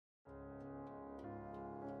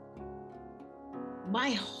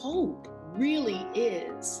My hope really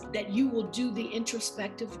is that you will do the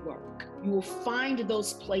introspective work. You will find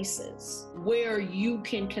those places where you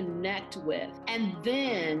can connect with and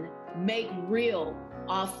then make real,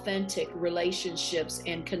 authentic relationships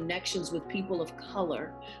and connections with people of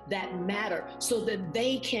color that matter so that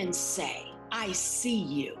they can say, I see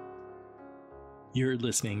you. You're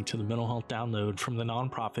listening to the Mental Health Download from the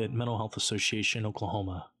nonprofit Mental Health Association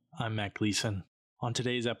Oklahoma. I'm Matt Gleason. On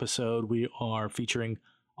today's episode, we are featuring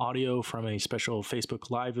audio from a special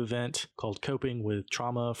Facebook Live event called Coping with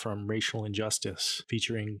Trauma from Racial Injustice,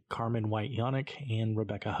 featuring Carmen White-Yannick and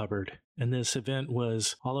Rebecca Hubbard. And this event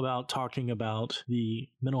was all about talking about the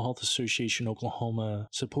Mental Health Association Oklahoma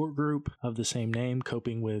support group of the same name,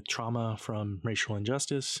 Coping with Trauma from Racial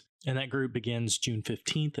Injustice. And that group begins June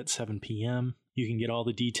 15th at 7 p.m. You can get all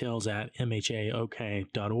the details at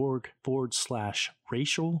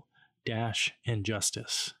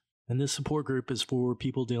mhaok.org/racial-injustice. And this support group is for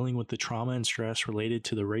people dealing with the trauma and stress related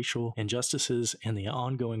to the racial injustices and the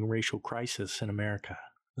ongoing racial crisis in America.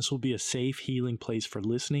 This will be a safe, healing place for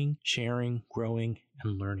listening, sharing, growing,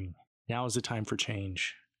 and learning. Now is the time for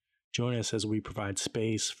change. Join us as we provide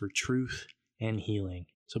space for truth and healing.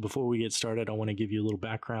 So before we get started, I want to give you a little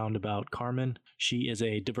background about Carmen. She is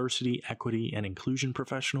a diversity, equity, and inclusion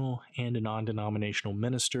professional and a non-denominational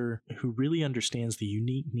minister who really understands the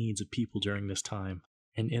unique needs of people during this time.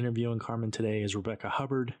 And interviewing Carmen today is Rebecca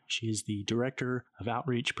Hubbard. She is the Director of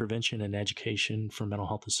Outreach, Prevention, and Education for Mental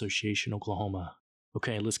Health Association Oklahoma.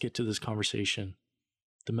 Okay, let's get to this conversation.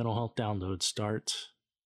 The Mental Health Download starts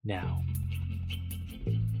now.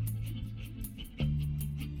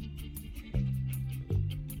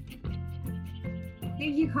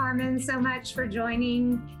 Thank you, Carmen, so much for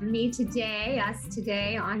joining us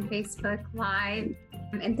today on Facebook Live.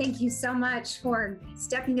 And thank you so much for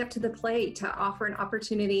stepping up to the plate to offer an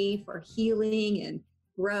opportunity for healing and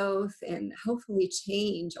growth and hopefully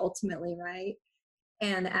change ultimately, right?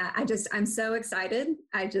 And I'm so excited.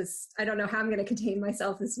 I don't know how I'm going to contain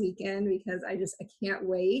myself this weekend because I can't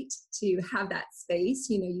wait to have that space.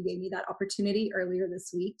 You know, you gave me that opportunity earlier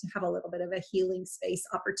this week to have a little bit of a healing space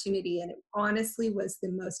opportunity. And it honestly was the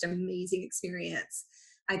most amazing experience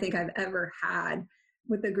I think I've ever had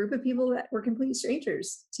with a group of people that were complete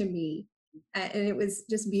strangers to me. And it was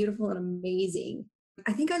just beautiful and amazing.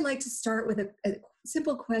 I think I'd like to start with a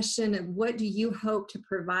simple question of what do you hope to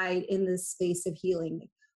provide in this space of healing?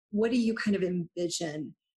 What do you kind of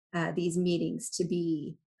envision these meetings to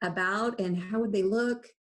be about, and how would they look?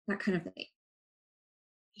 That kind of thing.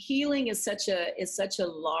 Healing is such a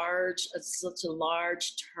large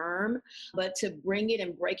term, but to bring it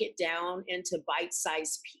and break it down into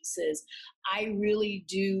bite-sized pieces, I really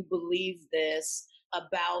do believe this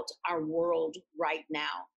about our world right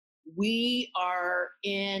now. We are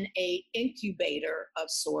in an incubator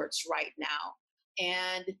of sorts right now,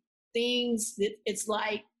 and it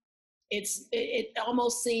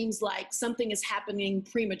almost seems like something is happening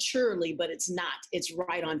prematurely, but it's not. It's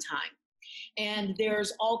right on time. And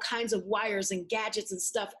there's all kinds of wires and gadgets and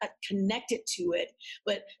stuff connected to it,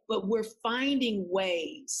 but we're finding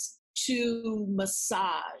ways to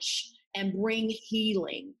massage and bring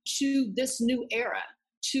healing to this new era,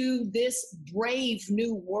 to this brave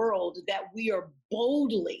new world that we are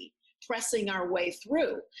boldly pressing our way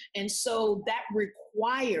through. And so that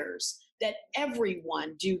requires that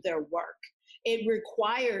everyone do their work. It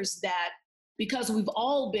requires that, because we've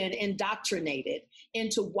all been indoctrinated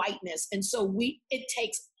into whiteness. And so it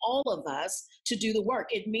takes all of us to do the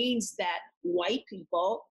work. It means that white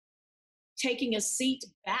people taking a seat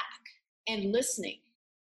back and listening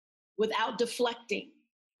without deflecting,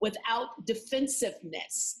 without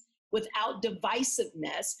defensiveness, without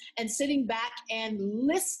divisiveness, and sitting back and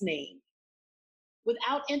listening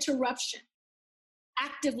without interruption,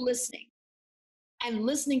 active listening, and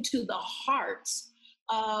listening to the hearts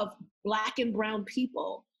of Black and brown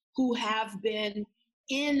people who have been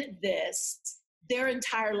in this their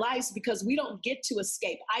entire lives, because we don't get to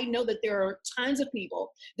escape. I know that there are tons of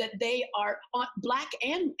people that they are Black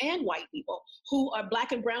and white people who are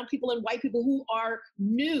Black and brown people and white people who are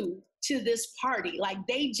new to this party. Like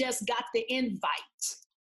they just got the invite,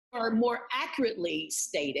 or more accurately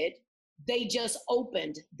stated, they just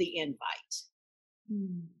opened the invite.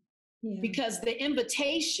 Yeah. Because the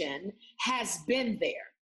invitation has been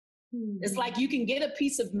there. It's like you can get a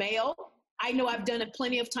piece of mail. I know I've done it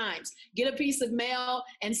plenty of times. Get a piece of mail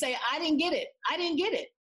and say, I didn't get it. I didn't get it.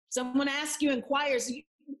 Someone asks you, inquires,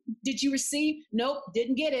 did you receive? Nope,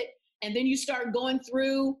 didn't get it. And then you start going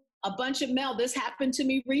through a bunch of mail. This happened to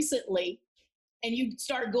me recently. and you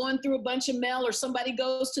start going through a bunch of mail, or somebody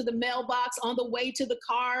goes to the mailbox on the way to the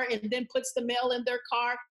car and then puts the mail in their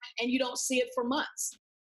car, and you don't see it for months.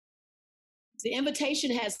 The invitation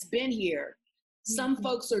has been here. Some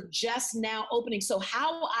folks are just now opening. So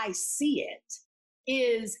how I see it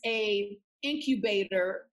is a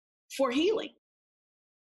incubator for healing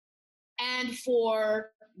and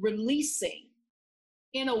for releasing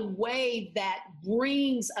in a way that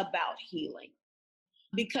brings about healing.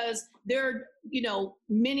 Because there are,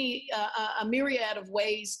 many, a myriad of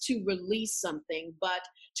ways to release something, but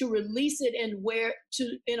to release it in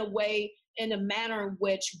a manner in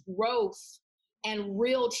which growth and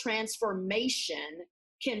real transformation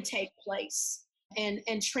can take place, and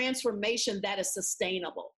transformation that is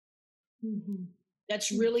sustainable.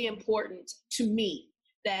 That's really important to me,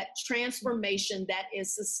 that transformation that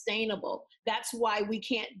is sustainable. That's why we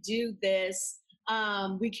can't do this.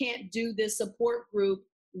 We can't do this support group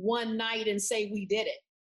one night and say we did it.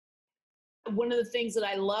 One of the things that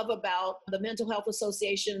I love about the Mental Health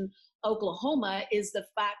Association Oklahoma is the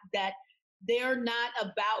fact that they're not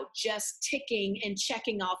about just ticking and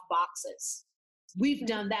checking off boxes. We've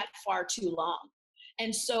done that far too long.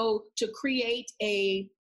 And so to create a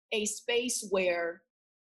space where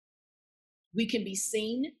we can be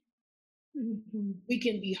seen, we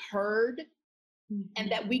can be heard,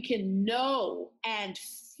 and that we can know and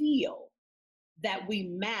feel that we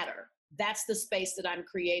matter. That's the space that I'm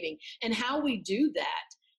creating. And how we do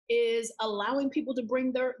that is allowing people to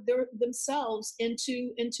bring their themselves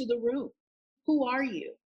into the room. Who are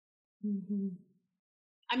you?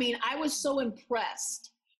 I mean, I was so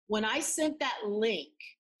impressed when I sent that link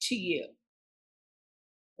to you.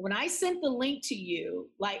 When I sent the link to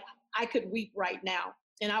you, like, I could weep right now,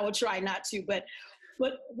 and I will try not to, but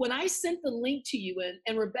when I sent the link to you,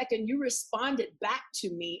 and Rebecca, you responded back to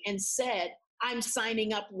me and said, I'm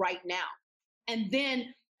signing up right now. And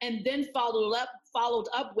then followed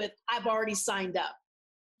up with, I've already signed up.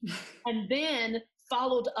 And then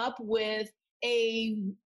followed up with the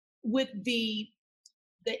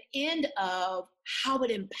end of how it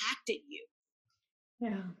impacted you.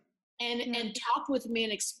 Yeah. And talked with me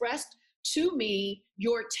and expressed to me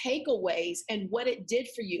your takeaways and what it did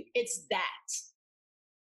for you. It's that.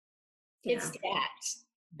 Yeah.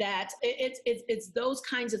 It's those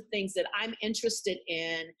kinds of things that I'm interested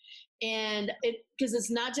in. And because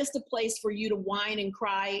it's not just a place for you to whine and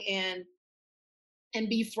cry and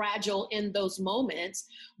be fragile in those moments,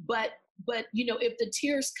 but if the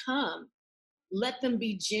tears come, let them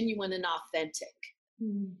be genuine and authentic.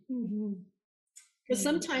 Because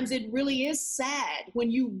sometimes it really is sad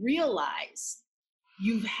when you realize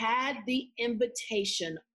you've had the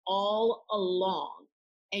invitation all along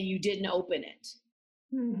and you didn't open it.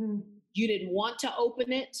 You didn't want to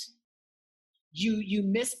open it. You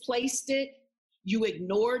misplaced it. You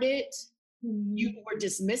ignored it. You were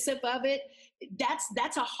dismissive of it.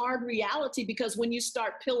 That's a hard reality, because when you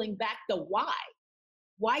start peeling back the why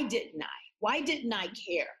didn't I? Why didn't I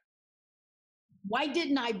care? Why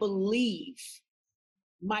didn't I believe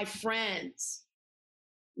my friends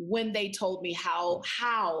when they told me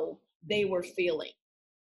how they were feeling?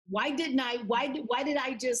 Why did I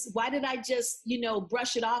just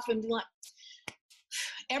brush it off and be like,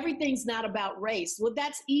 everything's not about race? Well,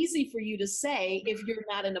 that's easy for you to say if you're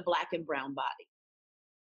not in a Black and brown body.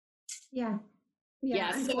 Yeah,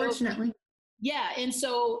 unfortunately. And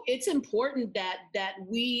so it's important that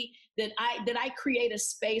I create a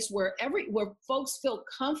space where folks feel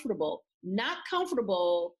comfortable, not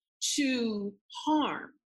comfortable to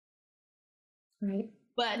harm, right?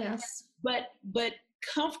 But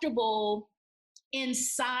comfortable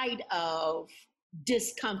inside of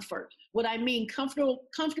discomfort. What I mean,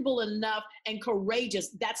 comfortable enough and courageous,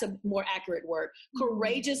 that's a more accurate word,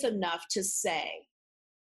 courageous enough to say,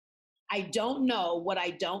 I don't know what I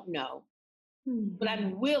don't know, but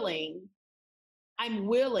I'm willing,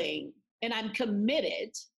 and I'm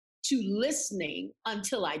committed to listening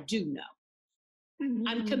until I do know.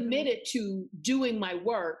 I'm committed to doing my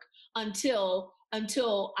work until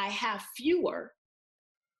I have fewer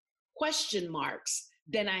question marks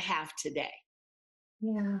than I have today.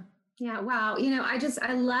 Yeah. Wow.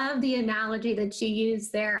 I love the analogy that you use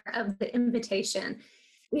there of the invitation.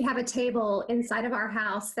 We have a table inside of our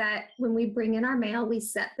house that when we bring in our mail, we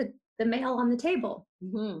set the mail on the table.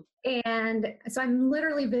 And so I'm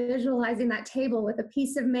literally visualizing that table with a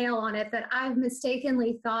piece of mail on it that I've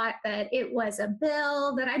mistakenly thought that it was a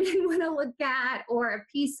bill that I didn't want to look at, or a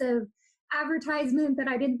piece of advertisement that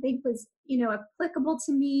I didn't think was, applicable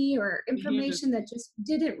to me, or information that just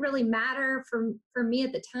didn't really matter for me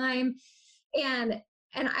at the time. And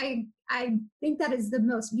And I think that is the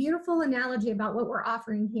most beautiful analogy about what we're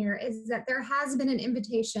offering here, is that there has been an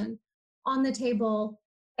invitation on the table,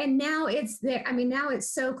 and now it's there. I mean, now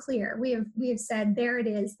it's so clear. We have said, there it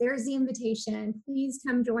is. There's the invitation. Please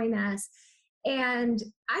come join us. And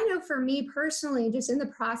I know for me personally, just in the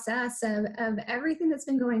process of everything that's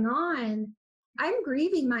been going on, I'm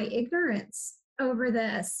grieving my ignorance over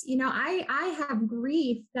this. You know, I have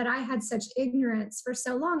grief that I had such ignorance for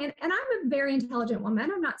so long. And I'm a very intelligent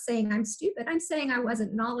woman. I'm not saying I'm stupid. I'm saying I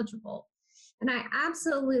wasn't knowledgeable. And I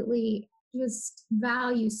absolutely just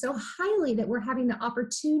value so highly that we're having the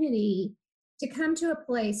opportunity to come to a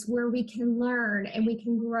place where we can learn and we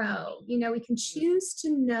can grow. You know, we can choose to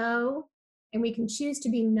know and we can choose to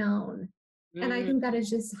be known. And I think that is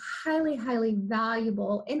just highly, highly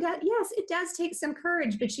valuable. And that, yes, it does take some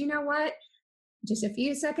courage, but you know what? Just a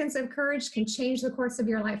few seconds of courage can change the course of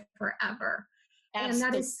your life forever. Absolutely.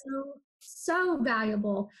 And that is so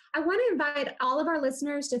valuable. I want to invite all of our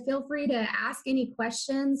listeners to feel free to ask any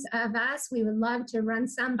questions of us. We would love to run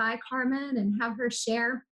some by Carmen and have her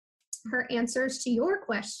share her answers to your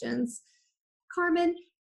questions. Carmen,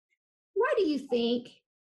 why do you think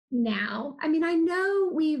now? I mean, I know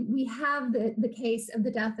we have the case of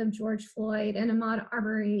the death of George Floyd and Ahmaud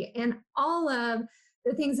Arbery and all of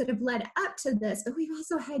the things that have led up to this, but we've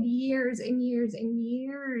also had years and years and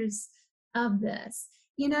years of this,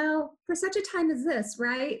 you know, for such a time as this,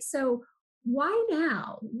 right? So why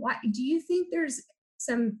now? Why do you think there's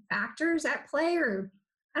some factors at play, or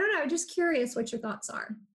I don't know, just curious what your thoughts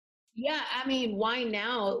are. Yeah, I mean, why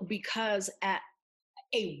now? Because at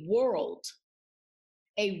a world,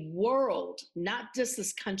 not just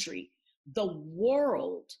this country, the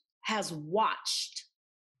world has watched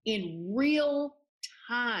in real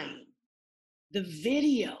time the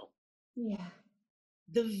video. Yeah.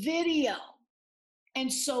 The video.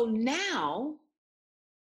 And so now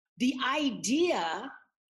the idea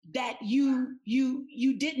that you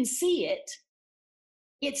didn't see it,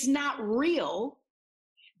 it's not real,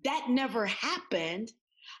 that never happened.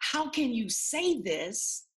 How can you say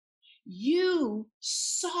this? You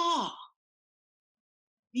saw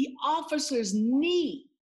the officer's knee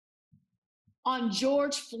on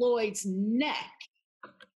George Floyd's neck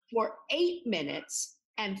for 8 minutes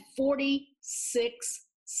and 46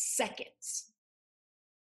 seconds.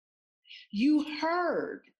 You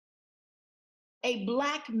heard a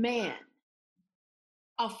Black man,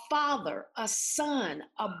 a father, a son,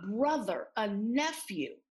 a brother, a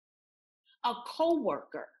nephew, a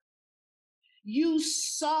coworker. You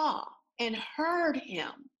saw and heard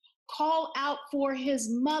him call out for his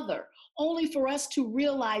mother, only for us to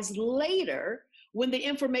realize later, when the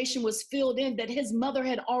information was filled in, that his mother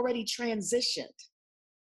had already transitioned.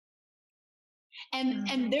 And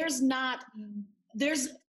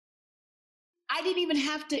I didn't even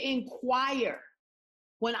have to inquire.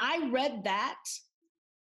 When I read that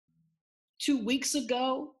 2 weeks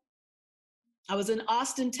ago, I was in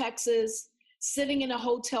Austin, Texas, sitting in a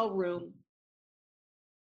hotel room.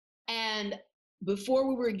 And before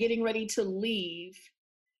we were getting ready to leave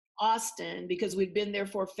Austin, because we'd been there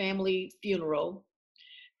for a family funeral,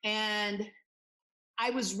 and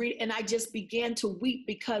I just began to weep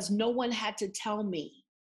because no one had to tell me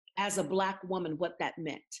as a Black woman what that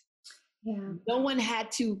meant. Yeah. No one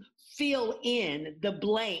had to fill in the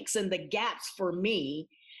blanks and the gaps for me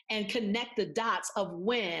and connect the dots of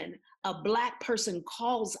when a Black person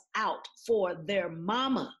calls out for their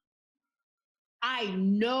mama. I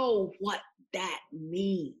know what that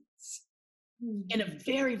means in a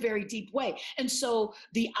very, very deep way. And so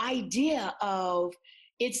the idea of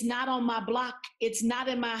it's not on my block, it's not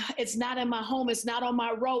in my home, it's not on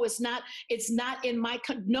my row, it's not in my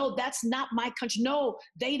country. No, that's not my country. No,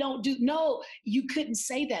 they don't do, no, you couldn't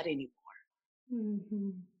say that anymore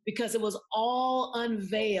because it was all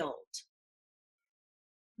unveiled.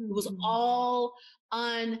 It was all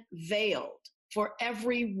unveiled for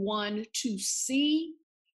everyone to see,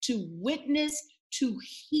 to witness, to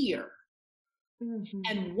hear.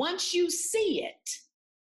 And once you see it,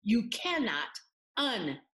 you cannot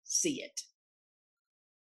unsee it.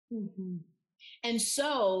 And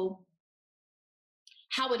so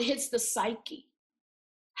how it hits the psyche,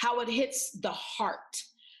 how it hits the heart,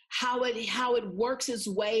 how it works its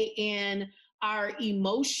way in our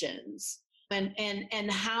emotions and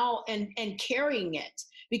carrying it.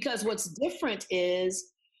 Because what's different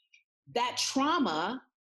is that trauma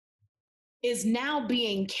is now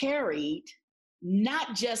being carried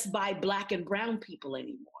not just by Black and brown people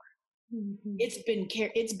anymore. It's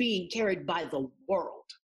being carried by the world.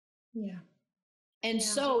 Yeah. And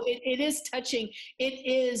so it is touching, it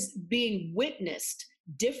is being witnessed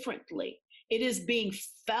differently. It is being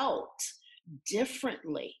felt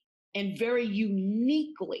differently and very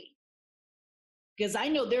uniquely. Because I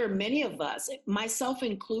know there are many of us, myself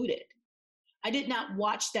included, I did not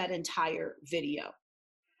watch that entire video.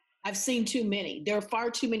 I've seen too many. There are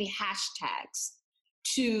far too many hashtags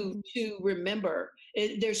to remember.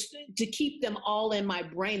 There's to keep them all in my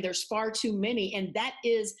brain. There's far too many, and that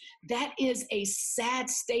is a sad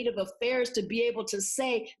state of affairs to be able to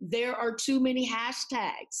say there are too many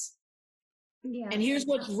hashtags. Yes, and here's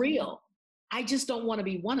what's real. I just don't want to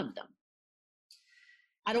be one of them.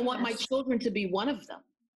 I don't want my children to be one of them,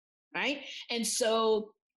 right? And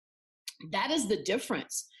so that is the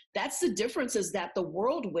difference. That's the difference, is that the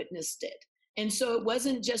world witnessed it. And so it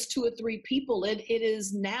wasn't just 2 or 3 people. It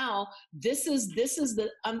is now, this is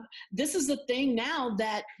the thing now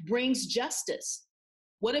that brings justice.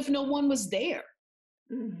 What if no one was there?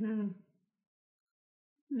 Mm-hmm.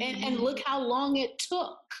 Mm-hmm. And look how long it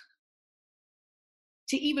took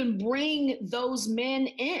to even bring those men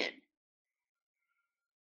in.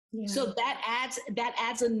 Yeah. So that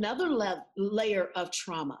adds another layer of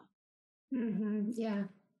trauma. Mm-hmm. Yeah.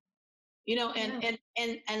 You know, and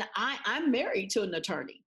I'm married to an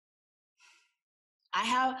attorney.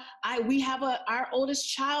 Our oldest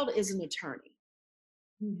child is an attorney.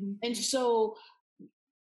 Mm-hmm. And so,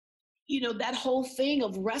 you know, that whole thing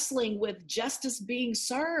of wrestling with justice being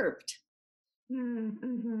served.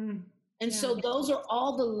 Mm-hmm. And so those are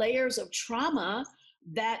all the layers of trauma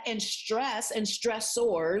and stress and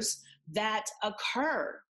stressors that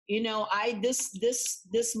occur. You know,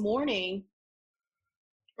 this morning,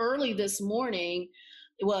 early this morning,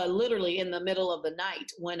 well, literally in the middle of the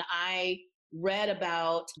night, when I read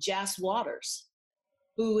about Jas Waters,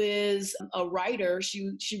 who is a writer.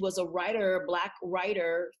 She was a writer, a Black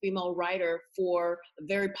writer, female writer for a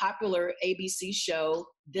very popular ABC show,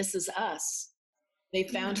 This Is Us. They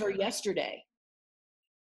found her yesterday.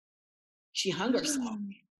 She hung herself.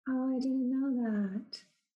 Oh, I didn't know that.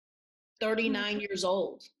 39 years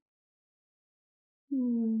old.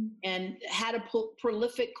 And had a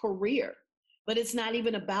prolific career. But it's not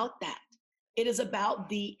even about that. It is about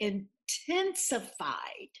the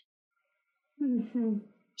intensified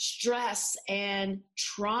stress and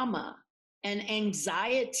trauma and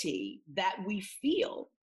anxiety that we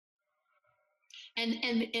feel.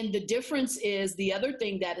 And the difference is, the other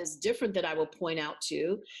thing that is different that I will point out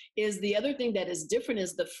to is the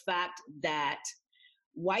fact that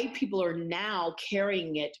white people are now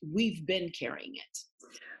carrying it. We've been carrying it.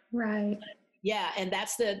 Right. Yeah. And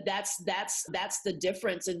that's the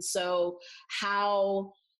difference. And so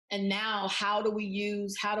how do we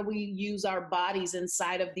use our bodies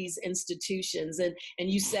inside of these institutions? And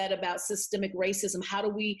you said about systemic racism. How do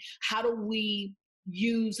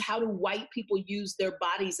white people use their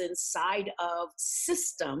bodies inside of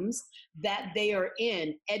systems that they are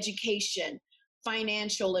in? Education,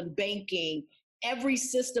 financial and banking, every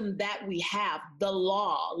system that we have, the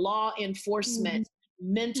law enforcement,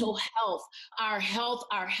 mental health, our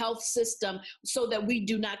health system, so that we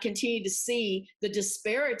do not continue to see the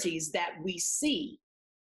disparities that we see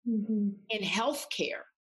in healthcare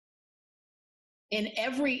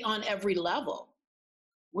on every level.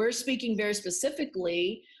 We're speaking very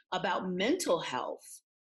specifically about mental health,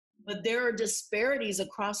 but there are disparities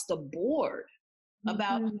across the board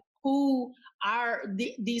about who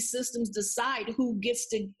these systems decide who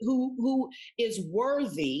is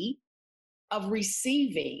worthy of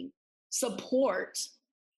receiving support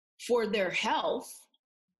for their health,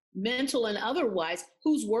 mental and otherwise.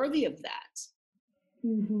 Who's worthy of that?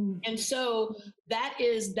 And so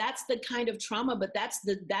that's the kind of trauma, but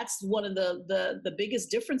that's one of the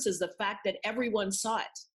biggest differences, the fact that everyone saw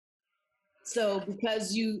it. So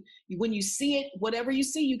because when you see it, whatever you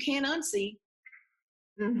see, you can't unsee.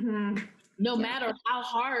 No matter how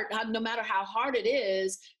hard it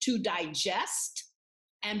is to digest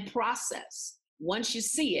and process. Once you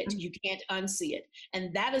see it, you can't unsee it.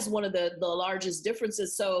 And that is one of the largest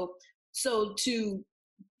differences. So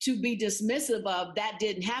to be dismissive of that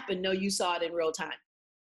didn't happen. No, you saw it in real time.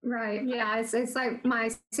 Right. Yeah. It's like my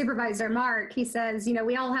supervisor, Mark, he says, you know,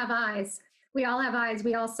 we all have eyes. We all have eyes.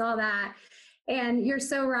 We all saw that. And you're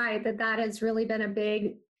so right that has really been a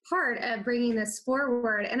big part of bringing this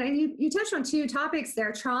forward. And you touched on 2 topics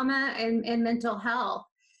there, trauma and mental health,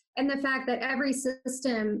 and the fact that every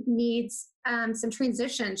system needs some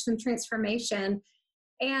transition, some transformation.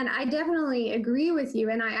 And I definitely agree with you.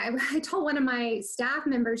 And I told one of my staff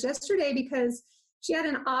members yesterday, because she had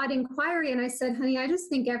an odd inquiry, and I said, honey, I just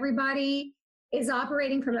think everybody is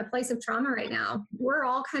operating from a place of trauma right now. We're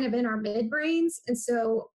all kind of in our midbrains. And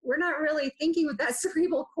so we're not really thinking with that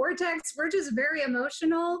cerebral cortex. We're just very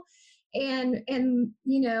emotional. and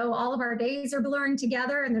all of our days are blurring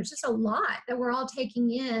together, and there's just a lot that we're all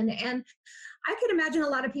taking in. And I could imagine a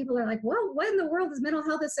lot of people are like, well, what in the world is Mental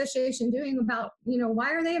Health Association doing about,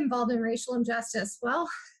 why are they involved in racial injustice? Well,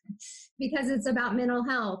 because it's about mental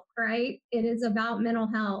health, right? It is about mental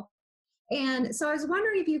health. And so I was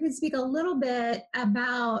wondering if you could speak a little bit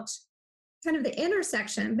about kind of the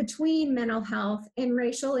intersection between mental health and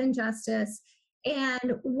racial injustice,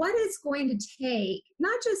 and what it's going to take,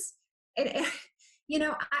 not just, I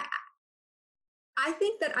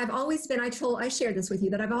think that I've always been, I shared this with you,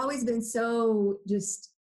 that I've always been so just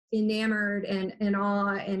enamored and in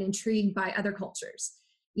awe and intrigued by other cultures,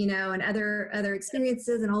 and other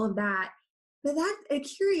experiences and all of that. But that a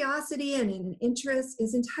curiosity and an interest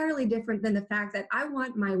is entirely different than the fact that I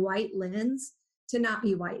want my white lens to not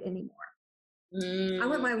be white anymore. I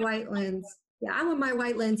want my white lens. Yeah, I want my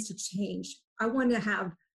white lens to change. I want to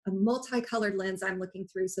have a multicolored lens I'm looking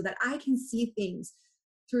through so that I can see things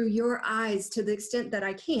through your eyes to the extent that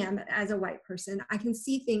I can as a white person. I can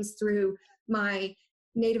see things through my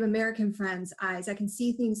Native American friends' eyes. I can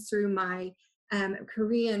see things through my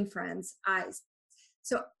Korean friends' eyes.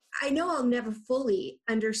 So I know I'll never fully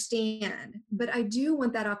understand, but I do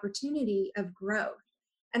want that opportunity of growth.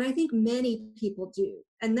 And I think many people do.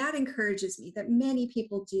 And that encourages me that many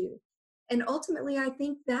people do. And ultimately, I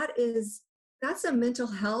think that's a mental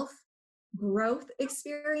health growth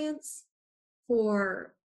experience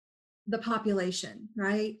for the population,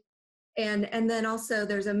 right? And then also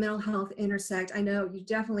there's a mental health intersect. I know you're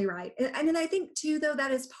definitely right. And then I think too, though,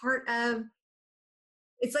 that is part of,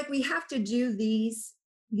 it's like we have to do these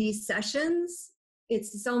sessions.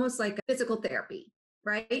 It's almost like physical therapy,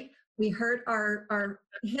 right? We hurt our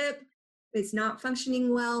hip, it's not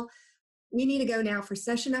functioning well. We need to go now for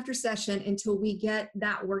session after session until we get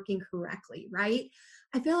that working correctly, right?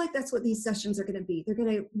 I feel like that's what these sessions are going to be. They're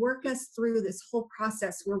going to work us through this whole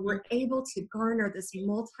process where we're able to garner this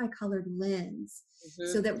multicolored lens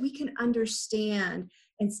so that we can understand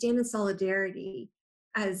and stand in solidarity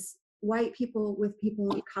as white people with people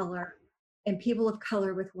of color and people of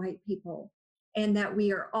color with white people, and that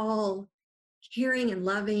we are all caring and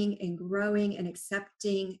loving and growing and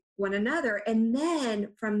accepting one another. And then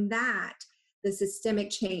from that, the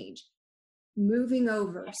systemic change, moving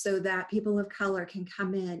over so that people of color can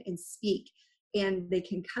come in and speak, and they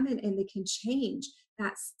can come in and they can change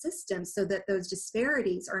that system so that those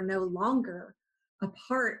disparities are no longer a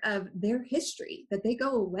part of their history, that they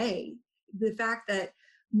go away. The fact that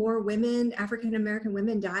more women, African American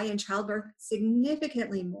women, die in childbirth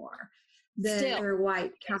significantly more than their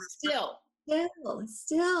white counterparts.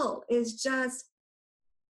 Still is just,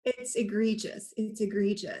 it's egregious. It's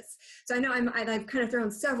egregious. So I know I've kind of thrown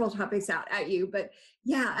several topics out at you, but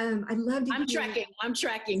yeah, I'd love to. I'm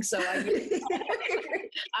tracking. So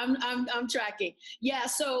I'm tracking. Yeah.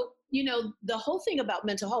 So, the whole thing about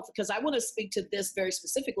mental health, because I want to speak to this very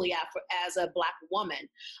specifically as a Black woman,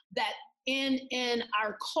 that in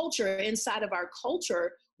our culture, inside of our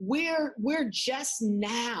culture, we're just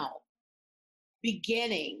now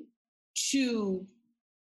beginning to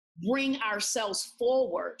bring ourselves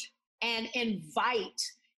forward and invite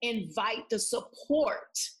the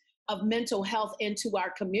support of mental health into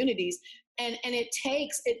our communities. And it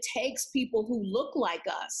takes people who look like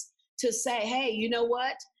us to say, hey, you know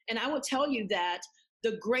what? And I will tell you that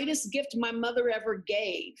the greatest gift my mother ever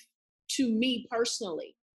gave to me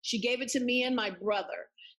personally, she gave it to me and my brother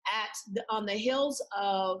on the heels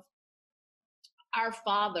of our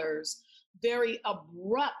father's very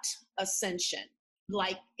abrupt ascension.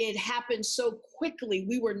 Like, it happened so quickly.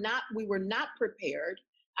 We were not prepared.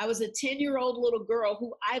 I was a 10-year-old little girl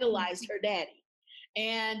who idolized her daddy.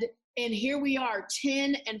 And here we are,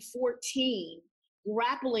 10 and 14,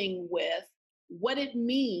 grappling with what it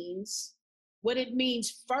means.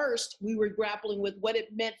 First, we were grappling with what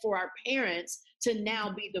it meant for our parents to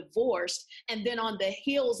now be divorced. And then on the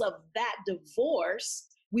heels of that divorce,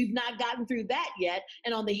 we've not gotten through that yet.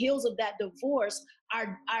 And on the heels of that divorce,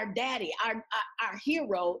 our daddy, our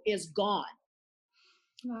hero is gone.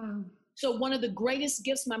 Wow. So one of the greatest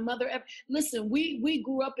gifts my mother ever, listen, we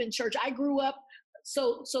grew up in church. I grew up,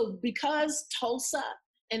 so because Tulsa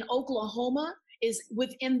and Oklahoma is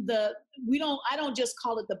within I don't just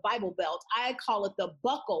call it the Bible Belt. I call it the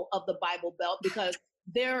buckle of the Bible Belt, because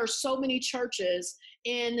there are so many churches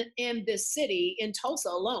in this city, in Tulsa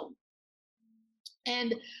alone.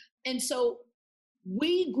 And so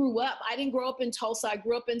we grew up, I didn't grow up in Tulsa. I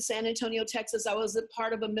grew up in San Antonio, Texas. I was a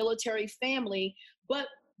part of a military family, but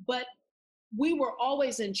we were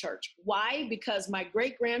always in church. Why? Because my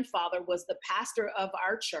great-grandfather was the pastor of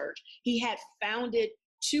our church. He had founded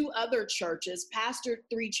 2 other churches, pastored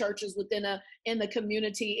 3 churches in the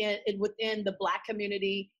community, within the Black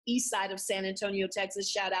community, east side of San Antonio, Texas.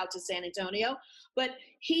 Shout out to San Antonio. But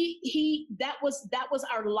that was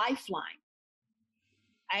our lifeline.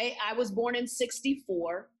 I was born in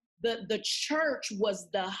 64. The church was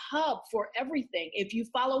the hub for everything. If you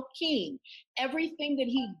follow King, everything that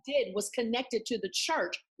he did was connected to the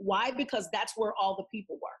church. Why? Because that's where all the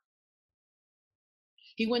people were.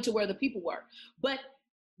 He went to where the people were. But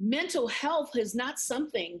mental health is not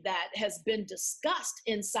something that has been discussed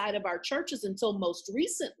inside of our churches until most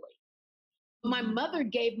recently. My mother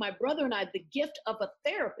gave my brother and I the gift of a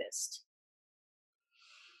therapist.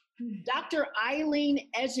 Dr. Eileen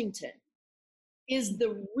Edgington is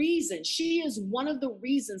the reason, she is one of the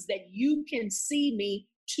reasons that you can see me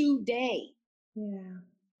today. Yeah.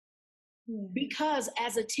 Because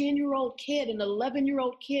as a 10-year-old kid, an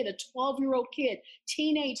 11-year-old kid, a 12-year-old kid,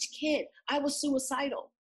 teenage kid, I was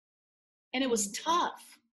suicidal. And it was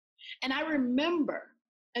tough. And I remember,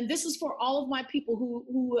 and this is for all of my people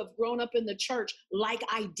who have grown up in the church like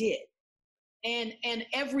I did. And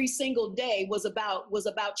every single day was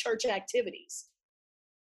about church activities.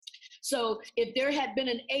 So if there had been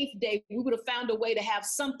an 8th day, we would have found a way to have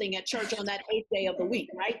something at church on that 8th day of the week,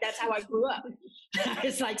 right? That's how I grew up.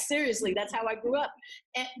 It's like, seriously, that's how I grew up.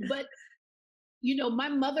 But, you know, my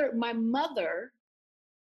mother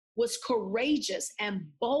was courageous and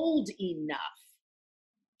bold enough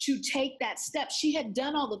to take that step. She had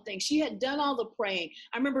done all the things. She had done all the praying.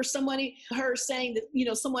 I remember her saying that, you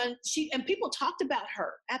know, and people talked about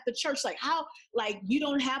her at the church, like, how, like, you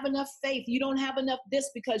don't have enough faith. You don't have enough this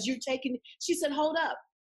because she said, hold up.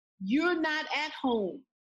 You're not at home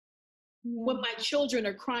when my children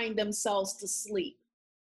are crying themselves to sleep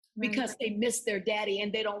because they miss their daddy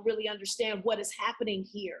and they don't really understand what is happening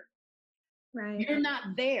here. Right. You're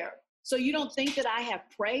not there. So you don't think that I have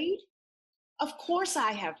prayed? Of course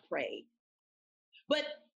I have prayed. But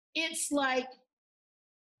it's like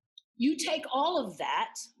you take all of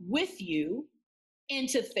that with you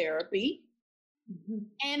into therapy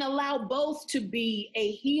and allow both to be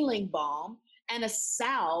a healing balm and a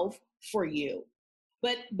salve for you.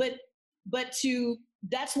 But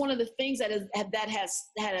that's one of the things that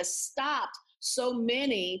has stopped so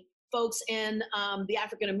many folks in the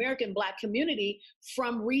African-American Black community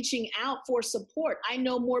from reaching out for support. I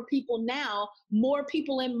know more people now, more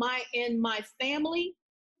people in my family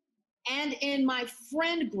and in my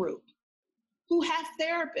friend group who have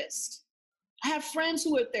therapists. I have friends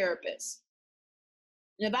who are therapists.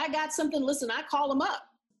 And if I got something, listen, I call them up,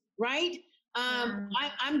 right?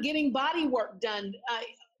 I'm getting body work done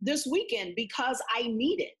this weekend because I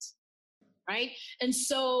need it, right? And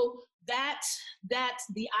so that's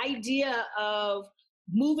the idea of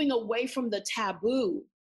moving away from the taboo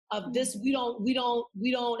of this. We don't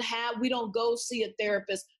go see a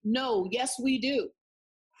therapist. No, yes, we do.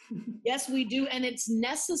 Yes, we do. And it's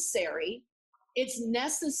necessary. It's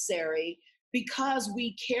necessary because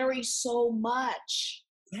we carry so much.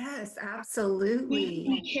 Yes, absolutely.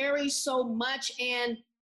 We carry so much. And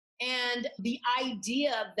the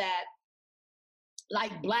idea that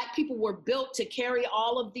like Black people were built to carry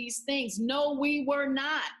all of these things. No, we were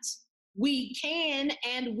not. We can,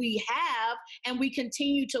 and we have, and we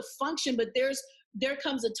continue to function, but there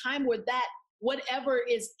comes a time where that whatever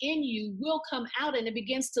is in you will come out and it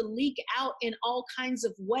begins to leak out in all kinds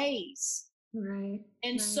of ways. Right.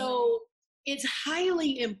 And so it's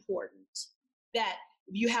highly important that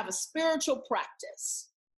you have a spiritual practice.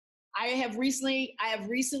 I have recently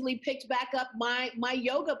picked back up my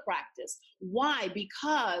yoga practice. Why?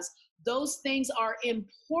 Because those things are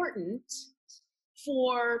important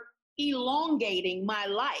for elongating my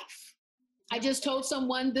life. I just told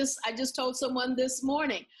someone this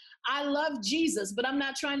morning. I love Jesus, but I'm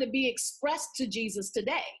not trying to be expressed to Jesus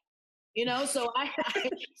today. You know, so I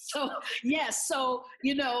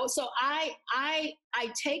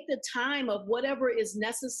take the time of whatever is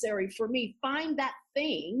necessary for me. Find that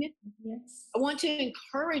thing. Yes. I want to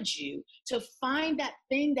encourage you to find that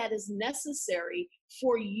thing that is necessary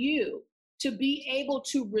for you to be able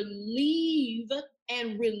to relieve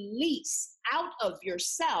and release out of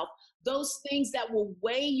yourself those things that will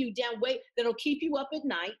weigh you down, that'll keep you up at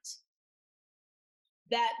night,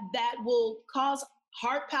 that will cause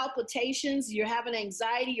heart palpitations, you're having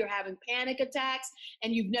anxiety, you're having panic attacks,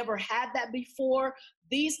 and you've never had that before.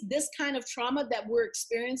 This kind of trauma that we're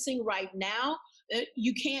experiencing right now,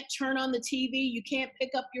 you can't turn on the TV, you can't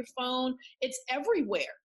pick up your phone, it's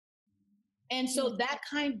everywhere. And so that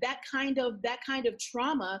kind of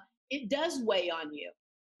trauma, it does weigh on you.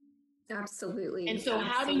 Absolutely. And so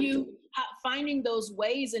how do you, finding those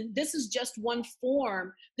ways, and this is just one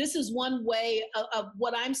form, this is one way of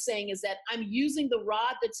what I'm saying is that I'm using the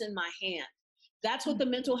rod that's in my hand. That's what the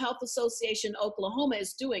Mental Health Association Oklahoma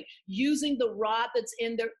is doing, using the rod that's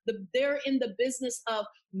in there. They're in the business of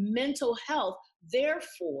mental health.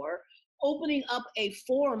 Therefore, opening up a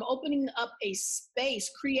forum, opening up a space,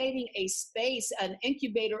 creating a space, an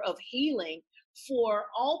incubator of healing for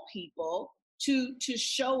all people to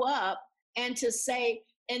show up and to say,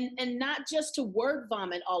 and not just to word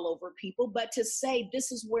vomit all over people, but to say,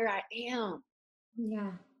 this is where I am.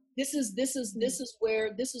 Yeah. This is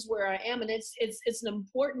where I am. And it's an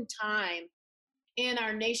important time in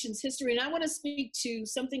our nation's history. And I want to speak to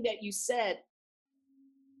something that you said.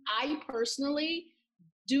 I personally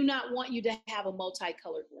do not want you to have a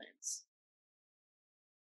multicolored lens.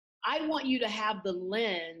 I want you to have the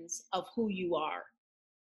lens of who you are.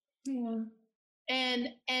 Yeah.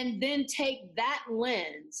 And then take that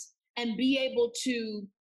lens and be able to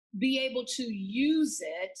use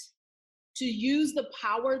it, to use the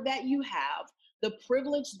power that you have, the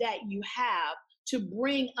privilege that you have to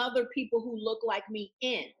bring other people who look like me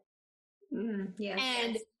in.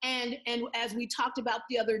 Yes. And as we talked about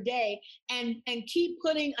the other day, and keep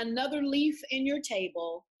putting another leaf in your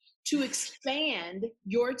table to expand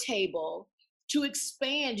your table, to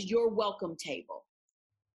expand your welcome table.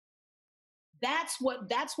 That's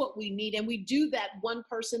what we need. And we do that one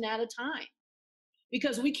person at a time,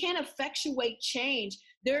 because we can't effectuate change.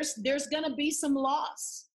 There's going to be some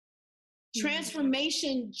loss.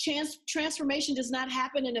 Transformation does not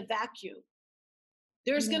happen in a vacuum.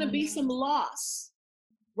 There's going to be some loss.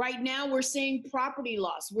 Right now we're seeing property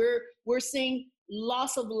loss. We're seeing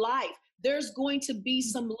loss of life. There's going to be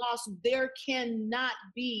some loss. There cannot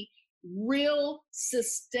be real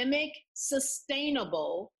systemic,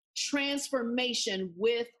 sustainable transformation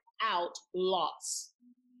without loss.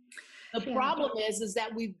 The problem is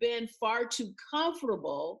that we've been far too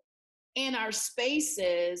comfortable in our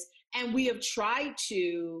spaces, and we have tried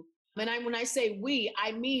to, and when I say we,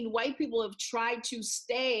 I mean white people have tried to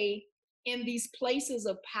stay in these places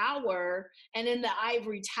of power and in the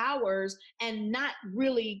ivory towers and not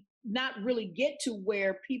really get to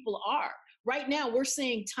where people are. Right now, we're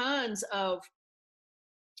seeing tons of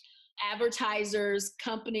advertisers,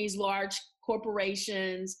 companies, large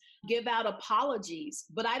corporations give out apologies,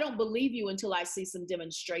 but I don't believe you until I see some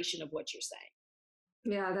demonstration of what you're saying.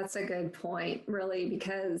 Yeah, that's a good point, really,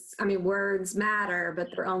 because I mean, words matter, but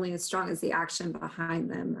they're only as strong as the action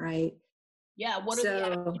behind them, right? Yeah, what are the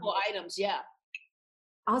actual items? Yeah.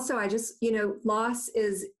 Also, I just, loss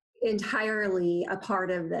is entirely a part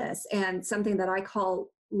of this, and something that I call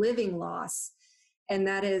living loss. And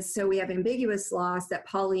that is, so we have ambiguous loss that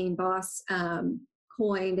Pauline Boss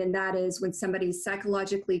coined, and that is when somebody's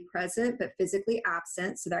psychologically present but physically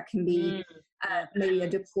absent. So that can be maybe a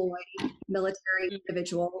deployed military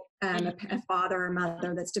individual, a father or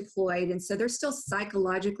mother that's deployed. And so they're still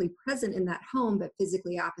psychologically present in that home, but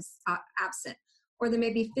physically absent. Or they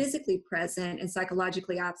may be physically present and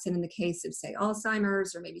psychologically absent in the case of, say,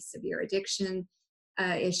 Alzheimer's or maybe severe addiction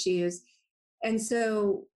issues. And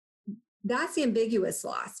so that's the ambiguous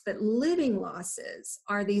loss. But living losses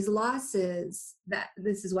are these losses that,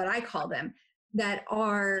 this is what I call them, that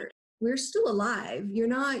are, we're still alive. You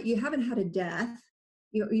haven't had a death.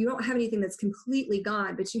 You don't have anything that's completely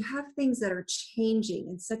gone, but you have things that are changing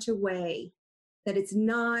in such a way that it's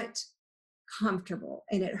not comfortable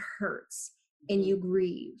and it hurts and you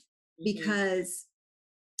grieve because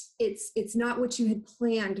it's not what you had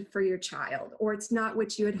planned for your child, or it's not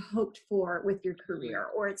what you had hoped for with your career,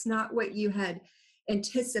 or it's not what you had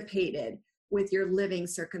anticipated with your living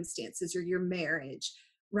circumstances or your marriage,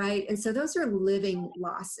 right? And so those are living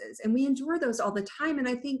losses, and we endure those all the time. And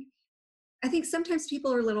I think sometimes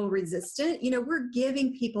people are a little resistant. We're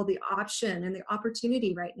giving people the option and the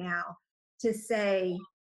opportunity right now to say,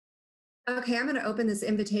 okay, I'm going to open this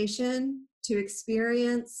invitation to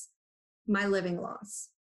experience my living loss.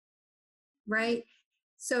 Right?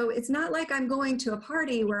 So it's not like I'm going to a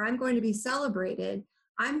party where I'm going to be celebrated.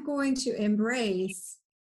 I'm going to embrace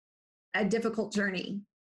a difficult journey.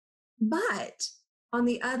 But on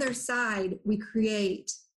the other side, we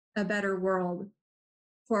create a better world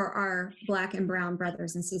for our Black and brown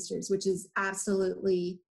brothers and sisters, which is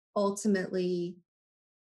absolutely, ultimately,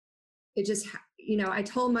 it just, I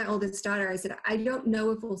told my oldest daughter, I said, I don't know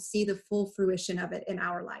if we'll see the full fruition of it in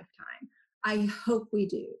our lifetime. I hope we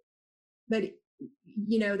do. But,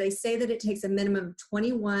 they say that it takes a minimum of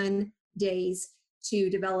 21 days to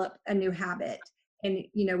develop a new habit. And,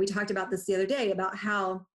 we talked about this the other day about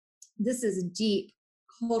how this is deep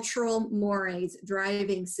cultural mores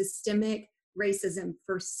driving systemic racism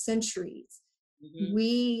for centuries.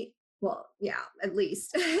 Well, yeah, at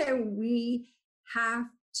least we have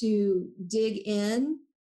to dig in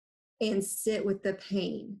and sit with the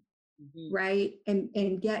pain, right?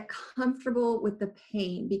 And get comfortable with the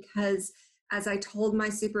pain, because as I told my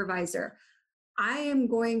supervisor, I am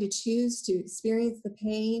going to choose to experience the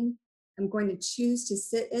pain. I'm going to choose to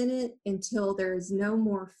sit in it until there's no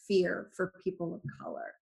more fear for people of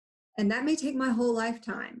color. And that may take my whole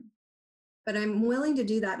lifetime, but I'm willing to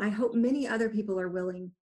do that. And I hope many other people are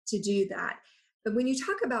willing to do that. But when you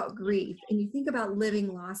talk about grief and you think about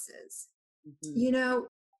living losses, you know,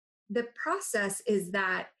 the process is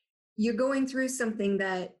that you're going through something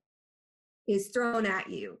that is thrown at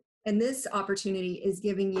you. And this opportunity is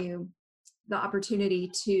giving you the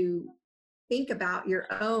opportunity to think about your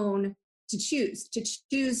own, to choose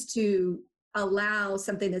to allow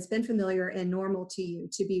something that's been familiar and normal to you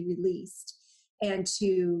to be released, and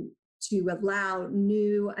to allow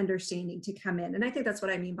new understanding to come in. And I think that's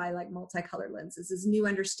what I mean by like multicolored lenses, is new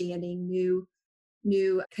understanding,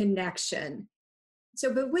 new connection.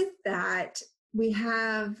 So, but with that, we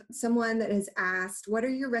have someone that has asked, what are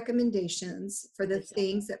your recommendations for the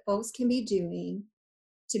things that folks can be doing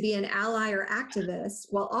to be an ally or activist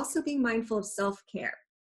while also being mindful of self-care?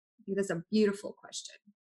 I think that's a beautiful question.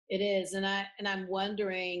 It is, and I'm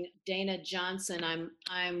wondering, Dana Johnson,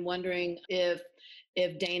 I'm wondering if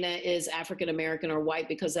Dana is African American or white,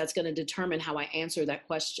 because that's going to determine how I answer that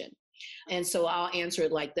question. And so I'll answer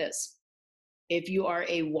it like this: if you are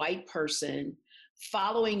a white person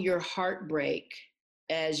following your heartbreak,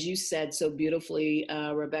 as you said so beautifully,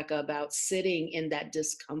 Rebecca, about sitting in that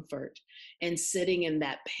discomfort and sitting in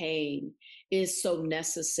that pain is so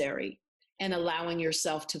necessary, and allowing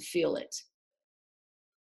yourself to feel it.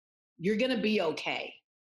 You're going to be okay.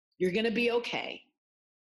 You're going to be okay.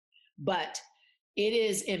 But it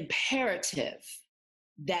is imperative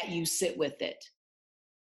that you sit with it.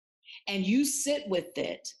 And you sit with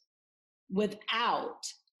it without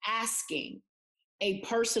asking a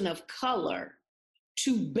person of color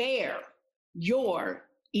to bear your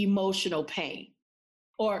emotional pain,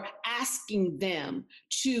 or asking them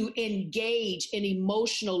to engage in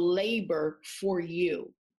emotional labor for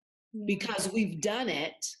you, because we've done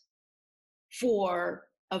it for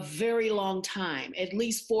a very long time, at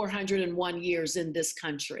least 401 years in this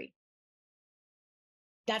country.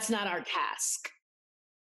 That's not our task.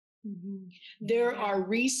 There are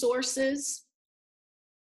resources.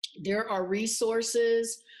 There are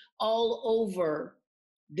resources all over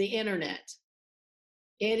the internet.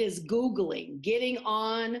 It is Googling, getting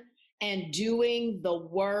on and doing the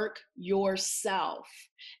work yourself,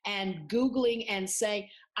 and Googling and saying,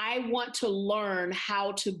 I want to learn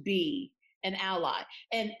how to be an ally.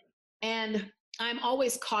 And I'm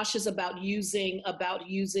always cautious about using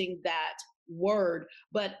that word,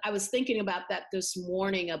 but I was thinking about that this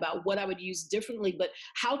morning, about what I would use differently, but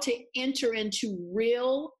how to enter into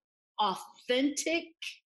real, authentic,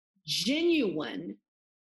 genuine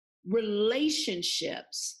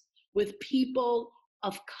relationships with people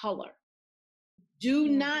of color. Do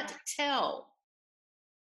not tell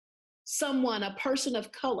someone, a person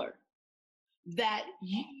of color, that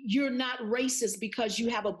you're not racist because you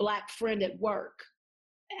have a Black friend at work.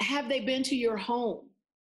 Have they been to your home?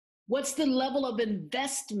 What's the level of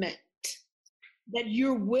investment that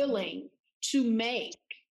you're willing to make?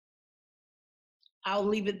 I'll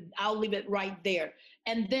leave it right there.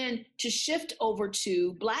 And then to shift over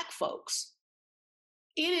to Black folks,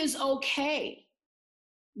 it is okay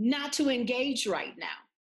not to engage right now.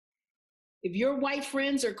 If your white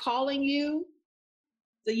friends are calling you,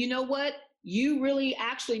 so you know what? You really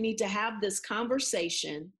actually need to have this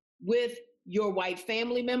conversation with your white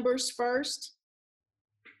family members first,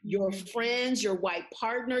 your friends, your white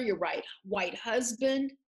partner, your white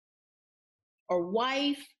husband or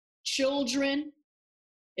wife, children.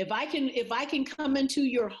 If I can come into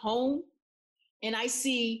your home and I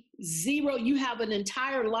see zero, you have an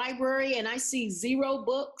entire library and I see zero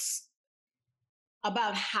books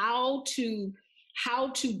about how to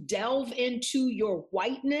delve into your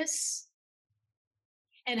whiteness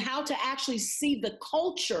and how to actually see the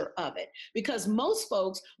culture of it. Because most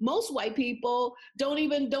white people don't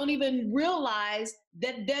even realize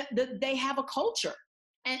that they have a culture.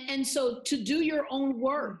 And so to do your own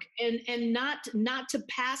work and not to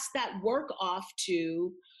pass that work off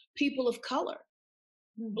to people of color,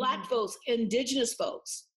 Black folks, indigenous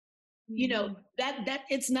folks, you know, that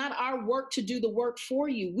it's not our work to do the work for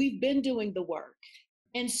you. We've been doing the work.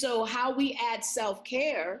 And so how we add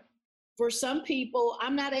self-care, for some people,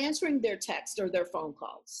 I'm not answering their text or their phone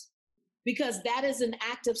calls. because that is an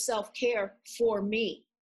act of self-care for me.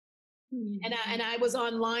 And I was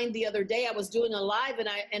online the other day. I was doing a live,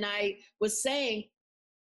 and I was saying,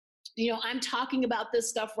 I'm talking about this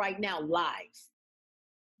stuff right now live.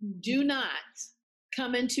 Do not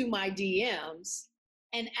come into my DMs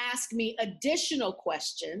and ask me additional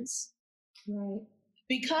questions. Right.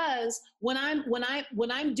 Because when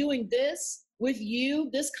I'm doing this with you,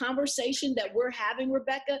 this conversation that we're having,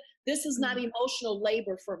 Rebecca, this is not emotional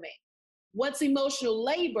labor for me. What's emotional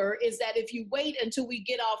labor is that if you wait until we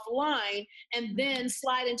get offline and then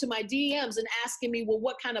slide into my DMs and asking me, well,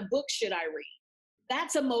 what kind of book should I read?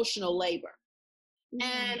 That's emotional labor.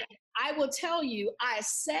 And I will tell you, I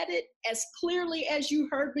said it as clearly as you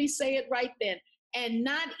heard me say it right then. And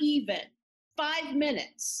not even 5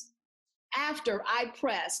 minutes after I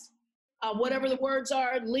pressed whatever the words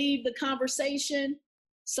are, leave the conversation,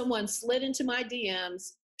 someone slid into my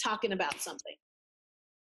DMs talking about something.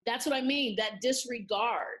 That's what I mean, that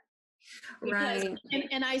disregard. Because, Right.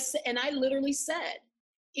 and I literally said,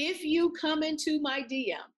 if you come into my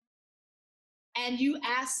DM and you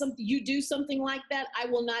ask something, you do something like that, I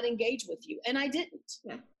will not engage with you. And I didn't.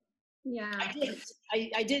 Yeah. I didn't.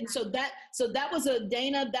 I didn't. So that was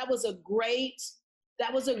Dana, that was a great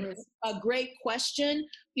question.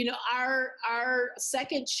 Our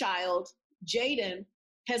second child, Jaden,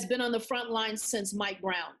 has been on the front line since Mike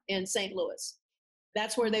Brown in St. Louis.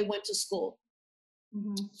 That's where they went to school.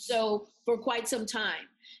 So for quite some time.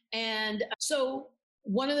 And so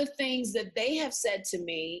one of the things that they have said to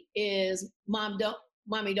me is, Mommy,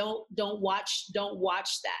 don't watch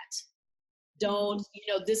that. Don't,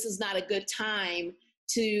 this is not a good time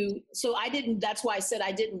so that's why I said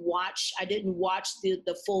I didn't watch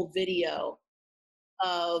the full video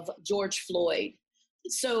of George Floyd.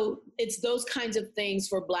 So it's those kinds of things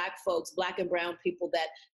for Black folks, Black and brown people, that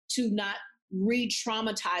to not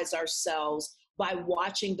re-traumatize ourselves by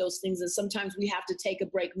watching those things. And sometimes we have to take a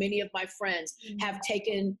break. Many of my friends have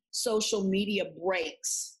taken social media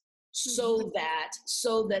breaks so that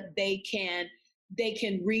they can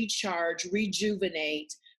recharge,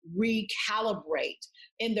 rejuvenate, recalibrate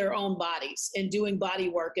in their own bodies, and doing body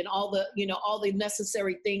work and all the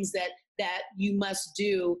necessary things that you must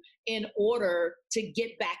do in order to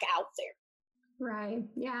get back out there. Right.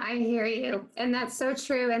 Yeah, I hear you. And that's so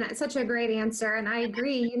true. And it's such a great answer. And I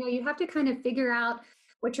agree. You have to kind of figure out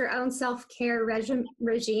what your own self-care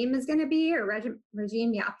regime is going to be, or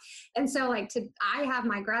regime. Yeah. And so I have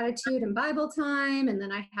my gratitude and Bible time, and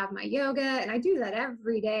then I have my yoga, and I do that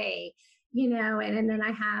every day, and then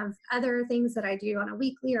I have other things that I do on a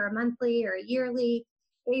weekly or a monthly or a yearly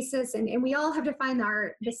basis. And we all have to find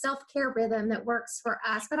the self-care rhythm that works for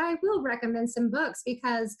us. But I will recommend some books,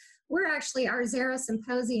 because we're actually, our Zara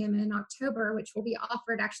Symposium in October, which will be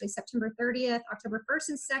offered actually September 30th, October 1st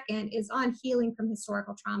and 2nd, is on healing from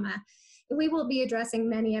historical trauma. And we will be addressing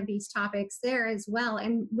many of these topics there as well.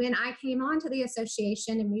 And when I came on to the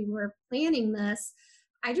association and we were planning this,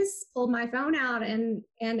 I just pulled my phone out and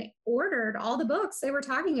ordered all the books they were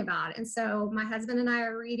talking about. And so my husband and I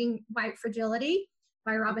are reading White Fragility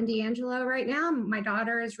by Robin DiAngelo right now. My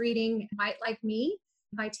daughter is reading White Like Me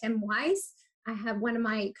by Tim Weiss. I have one of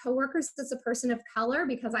my coworkers that's a person of color,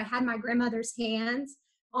 because I had my grandmother's hands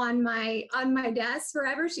on my desk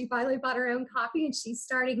forever. She finally bought her own copy, and she's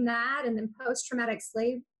starting that. And then Post-Traumatic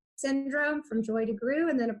Slave Syndrome from Joy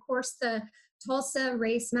DeGruy. And then, of course, the Tulsa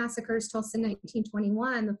Race Massacres, Tulsa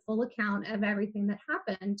 1921, the full account of everything that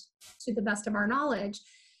happened to the best of our knowledge.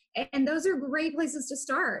 And those are great places to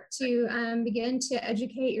start, to begin to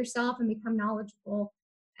educate yourself and become knowledgeable.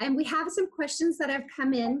 And we have some questions that have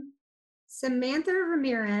come in. Samantha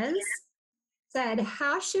Ramirez said,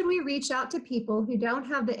 how should we reach out to people who don't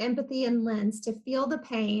have the empathy and lens to feel the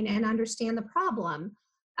pain and understand the problem?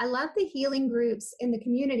 I love the healing groups in the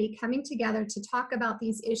community coming together to talk about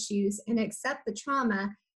these issues and accept the trauma,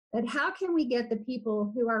 but how can we get the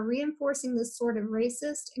people who are reinforcing this sort of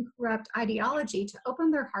racist and corrupt ideology to open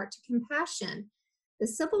their heart to compassion? The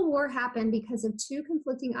Civil War happened because of two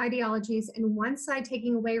conflicting ideologies, and one side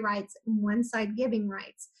taking away rights and one side giving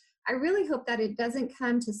rights. I really hope that it doesn't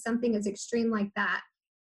come to something as extreme like that.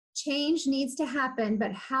 Change needs to happen,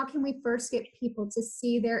 but how can we first get people to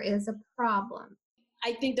see there is a problem?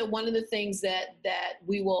 I think that one of the things that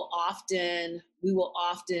we will often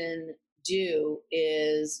do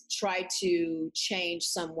is try to change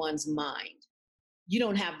someone's mind. You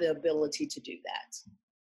don't have the ability to do that.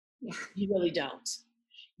 Yeah. You really don't.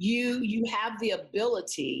 You have the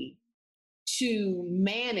ability to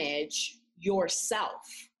manage yourself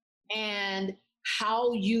and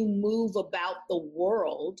how you move about the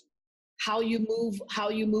world, how you move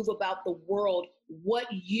about the world, what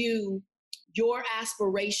you your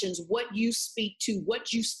aspirations, what you speak to,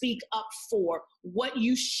 what you speak up for, what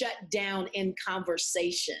you shut down in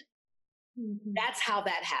conversation. Mm-hmm. That's how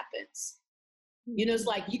that happens. Mm-hmm. You know, it's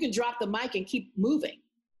like you can drop the mic and keep moving.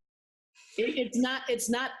 It's not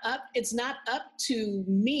up to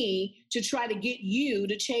me to try to get you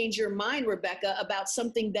to change your mind, Rebecca, about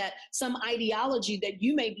some ideology that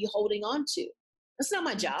you may be holding on to. That's not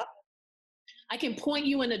my job. I can point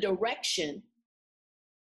you in a direction,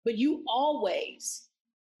 but you always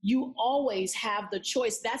have the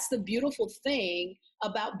choice. That's the beautiful thing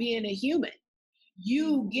about being a human.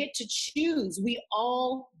 You get to choose. We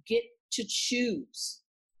all get to choose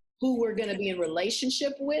who we're going to be in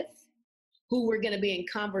relationship with, who we're going to be in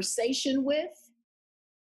conversation with.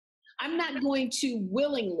 I'm not going to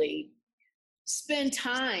willingly spend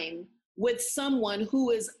time with someone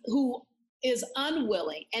who is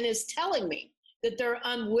unwilling and is telling me that they're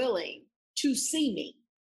unwilling to see me,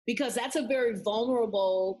 because that's a very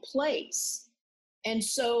vulnerable place. And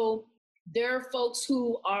so there are folks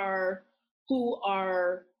who are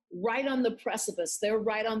right on the precipice. They're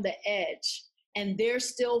right on the edge, and they're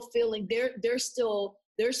still feeling, they're still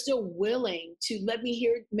willing to let me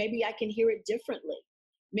hear. Maybe I can hear it differently.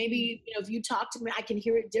 Maybe, if you talk to me, I can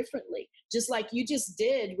hear it differently. Just like you just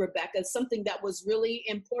did, Rebecca, something that was really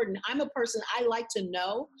important. I'm a person, I like to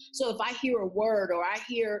know. So if I hear a word or I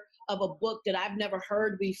hear of a book that I've never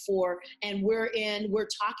heard before and we're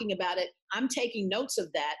talking about it, I'm taking notes of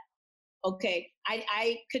that. Okay,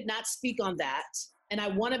 I could not speak on that, and I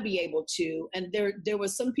want to be able to. And there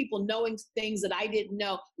was some people knowing things that I didn't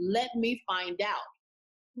know. Let me find out.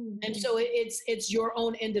 Mm-hmm. And so it's your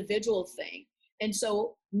own individual thing. And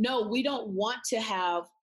so, no, we don't want to have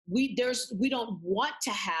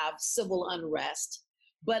civil unrest.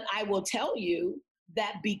 But I will tell you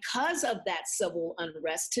that because of that civil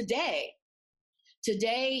unrest today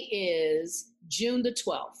is June the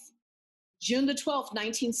 12th. June the 12th,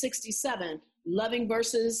 1967, Loving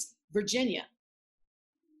versus Virginia.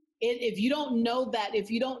 If you don't know that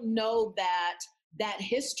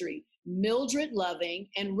history, Mildred Loving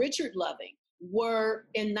and Richard Loving were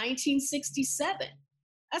in 1967.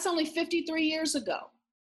 That's only 53 years ago.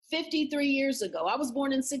 53 years ago. I was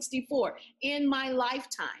born in 64. In my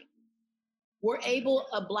lifetime,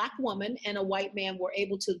 a Black woman and a white man were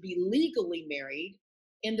able to be legally married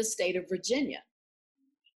in the state of Virginia.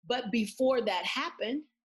 But before that happened,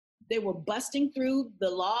 they were busting through the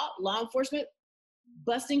law enforcement,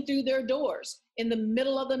 busting through their doors in the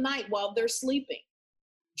middle of the night while they're sleeping,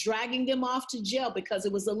 dragging them off to jail because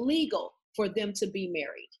it was illegal for them to be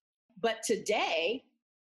married. But today,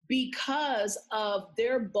 because of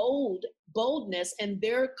their boldness and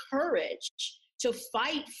their courage to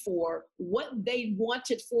fight for what they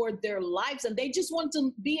wanted for their lives, and they just want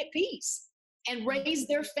to be at peace and raise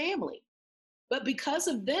their family. But because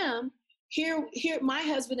of them, here, my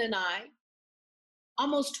husband and I,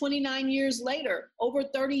 almost 29 years later, over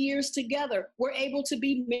 30 years together, we're able to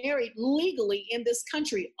be married legally in this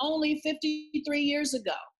country only 53 years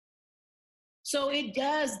ago. So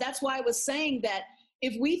that's why I was saying that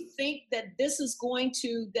if we think that this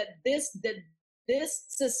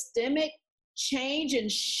systemic change and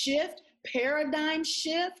paradigm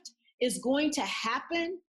shift is going to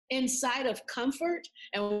happen inside of comfort,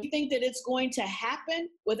 and we think that it's going to happen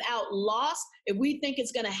without loss, if we think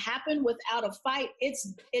it's going to happen without a fight,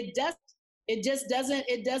 it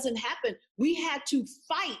doesn't happen. We had to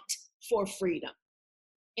fight for freedom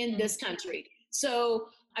in this country. So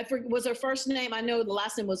I forget, was her first name? I know the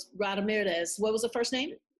last name was Ramirez. What was the first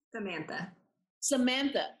name? Samantha.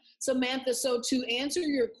 So to answer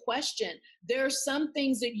your question, there are some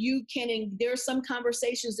things that there are some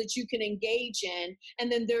conversations that you can engage in, and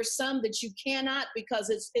then there's some that you cannot, because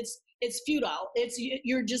it's futile.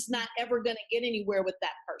 You're just not ever going to get anywhere with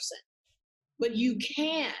that person. But you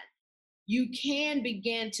can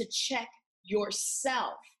begin to check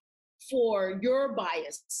yourself for your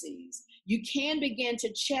biases. You can begin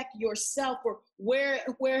to check yourself for where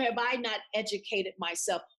have I not educated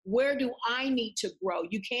myself? Where do I need to grow?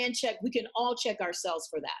 We can all check ourselves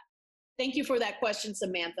for that. Thank you for that question,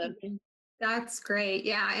 Samantha. That's great.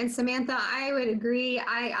 Yeah. And Samantha, I would agree.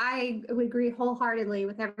 I would agree wholeheartedly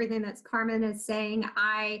with everything that Carmen is saying.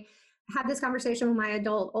 I had this conversation with my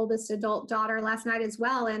oldest adult daughter last night as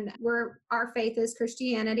well. And our faith is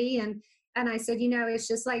Christianity. And I said, it's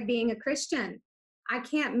just like being a Christian. I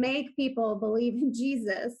can't make people believe in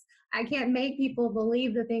Jesus. I can't make people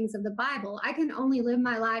believe the things of the Bible. I can only live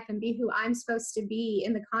my life and be who I'm supposed to be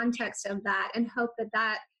in the context of that, and hope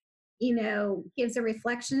that gives a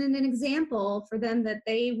reflection and an example for them that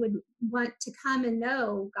they would want to come and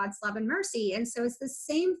know God's love and mercy. And so it's the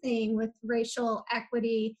same thing with racial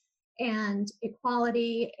equity and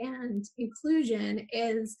equality and inclusion.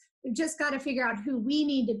 Is we've just got to figure out who we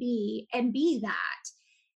need to be and be that.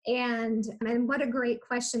 And what a great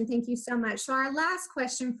question. Thank you so much. So our last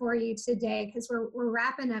question for you today, because we're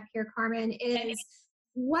wrapping up here, Carmen, is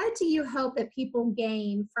what do you hope that people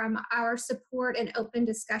gain from our support and open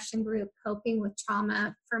discussion group, Coping with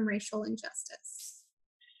Trauma from Racial Injustice?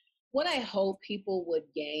 What I hope people would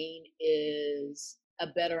gain is a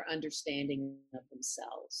better understanding of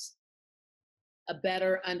themselves, a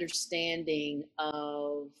better understanding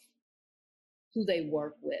of who they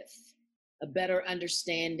work with, a better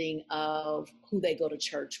understanding of who they go to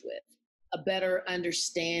church with, a better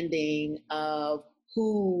understanding of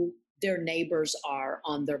who their neighbors are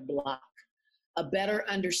on their block, a better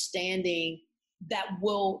understanding that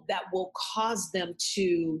will cause them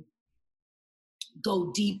to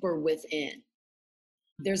go deeper within.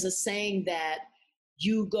 There's a saying that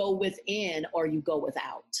you go within or you go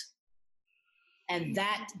without. And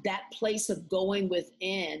that place of going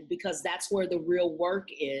within, because that's where the real work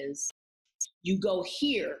is, you go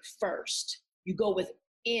here first. You go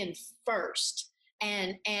within first.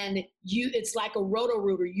 And it's like a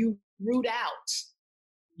roto-rooter. You root out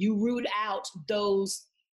those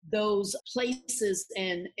places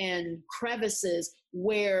and crevices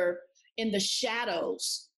where in the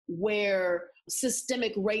shadows where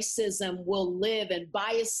systemic racism will live and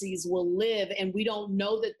biases will live, and we don't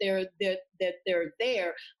know that they're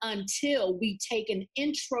there until we take an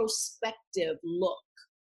introspective look.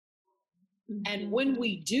 Mm-hmm. And when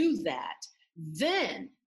we do that, then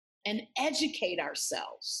and educate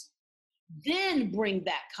ourselves, then bring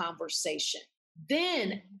that conversation,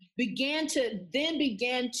 then began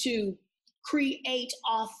to create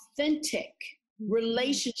authentic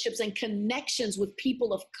relationships and connections with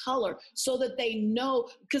people of color so that they know.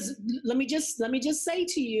 Because let me just say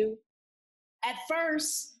to you, at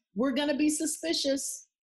first we're going to be suspicious.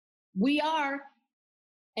 We are.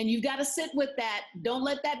 And you've got to sit with that. Don't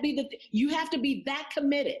let that be you have to be that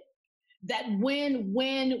committed that when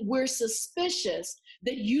we're suspicious,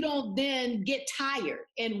 that you don't then get tired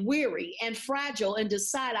and weary and fragile and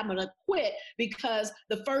decide I'm going to quit because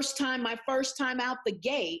my first time out the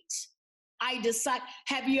gate, I decide.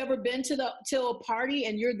 Have you ever been to a party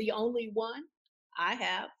and you're the only one? I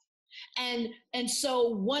have. And so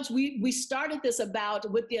once we started this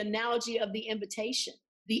with the analogy of the invitation.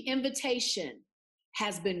 The invitation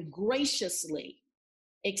has been graciously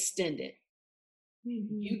extended.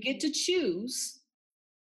 Mm-hmm. You get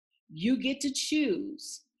to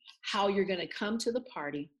choose how you're going to come to the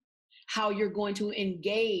party, how you're going to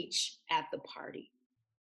engage at the party.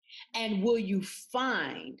 And will you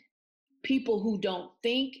find people who don't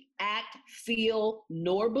think, act, feel,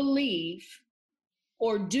 nor believe,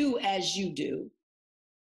 or do as you do,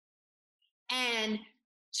 and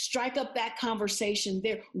strike up that conversation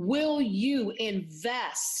there? Will you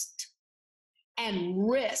invest and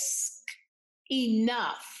risk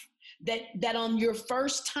enough that on your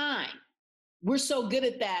first time? We're so good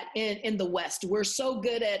at that in the West. We're so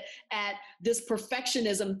good at this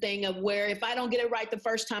perfectionism thing of where if I don't get it right the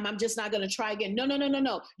first time, I'm just not going to try again. No.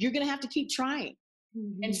 You're going to have to keep trying.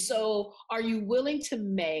 Mm-hmm. And so are you willing to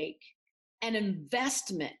make an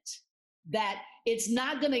investment that it's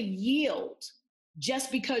not going to yield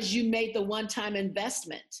just because you made the one-time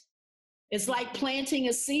investment? It's like planting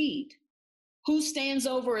a seed. Who stands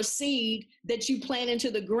over a seed that you plant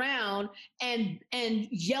into the ground and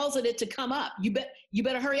yells at it to come up? You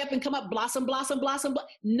better hurry up and come up, blossom, blossom, blossom.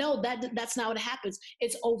 No, that's not what happens.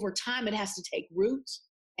 It's over time. It has to take roots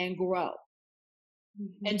and grow.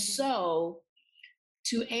 Mm-hmm. And so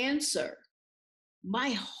to answer,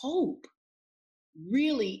 my hope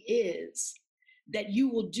really is that you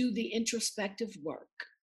will do the introspective work.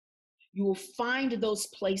 You will find those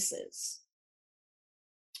places.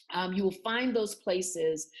 You will find those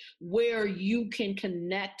places where you can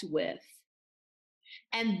connect with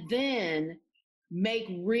and then make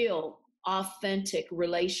real, authentic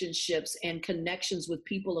relationships and connections with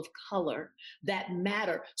people of color that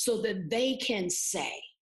matter so that they can say,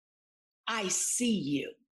 I see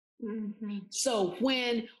you. Mm-hmm. So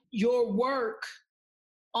when your work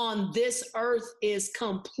on this earth is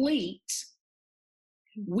complete,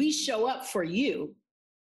 we show up for you.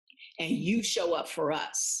 And you show up for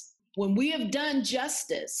us. When we have done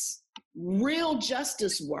justice, real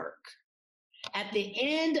justice work, at the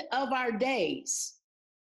end of our days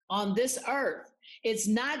on this earth, it's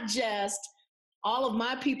not just all of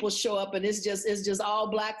my people show up and it's just all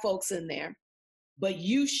Black folks in there. but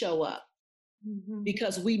you show up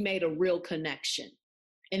because we made a real connection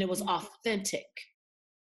and it was authentic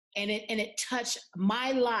and it touched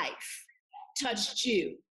my life, touched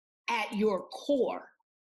you at your core.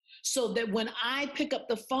 So that when I pick up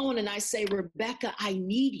the phone and I say, Rebecca, I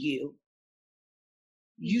need you,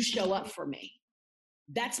 you show up for me.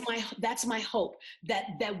 That's my hope,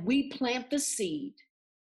 that we plant the seed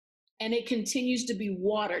and it continues to be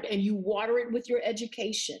watered, and you water it with your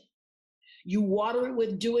education. You water it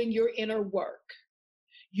with doing your inner work.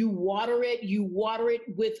 You water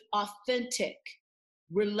it with authentic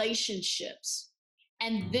relationships.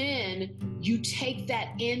 And then you take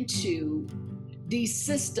that into these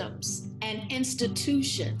systems and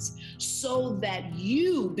institutions so that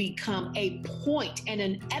you become a point and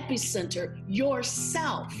an epicenter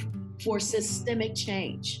yourself for systemic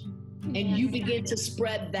change. And you begin to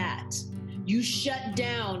spread that. You shut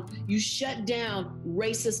down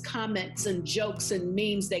racist comments and jokes and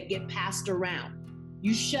memes that get passed around.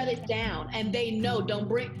 You shut it down, and they know, don't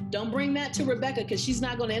bring that to Rebecca, because she's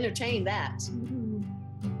not going to entertain that.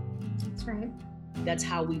 That's right. That's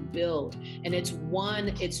how we build, and it's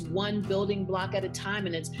one building block at a time,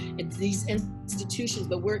 and it's these institutions,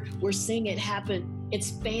 but we're seeing it happen. It's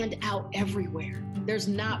fanned out everywhere. There's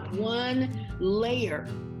not one layer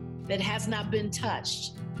that has not been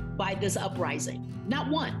touched by this uprising. Not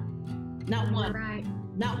one. Right.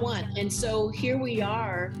 Not one. And so here we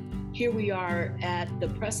are at the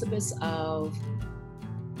precipice of,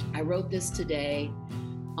 I wrote this today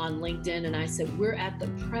on LinkedIn, and I said, we're at the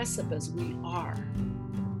precipice.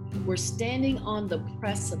 We're standing on the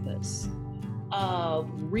precipice of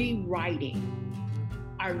rewriting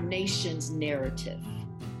our nation's narrative.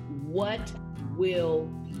 What will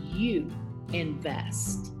you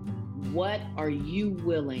invest? What are you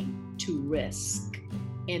willing to risk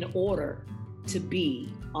in order to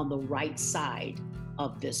be on the right side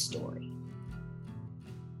of this story?